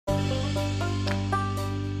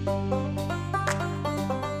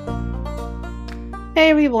Hey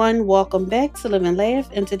everyone, welcome back to Live and Laugh,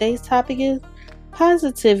 and today's topic is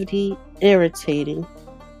positivity irritating.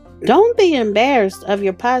 Don't be embarrassed of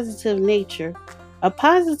your positive nature. A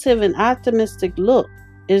positive and optimistic look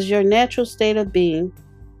is your natural state of being.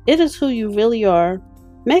 It is who you really are.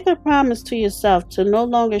 Make a promise to yourself to no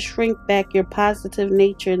longer shrink back your positive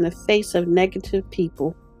nature in the face of negative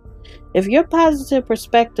people. If your positive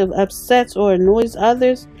perspective upsets or annoys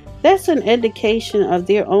others, that's an indication of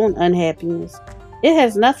their own unhappiness. It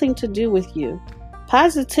has nothing to do with you.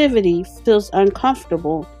 Positivity feels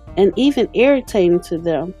uncomfortable and even irritating to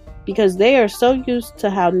them because they are so used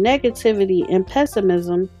to how negativity and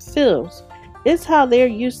pessimism feels. It's how they're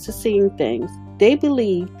used to seeing things. They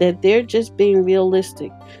believe that they're just being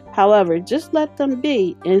realistic. However, just let them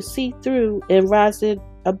be and see through and rise it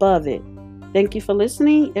above it. Thank you for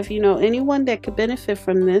listening. If you know anyone that could benefit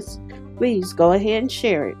from this, please go ahead and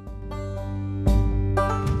share it.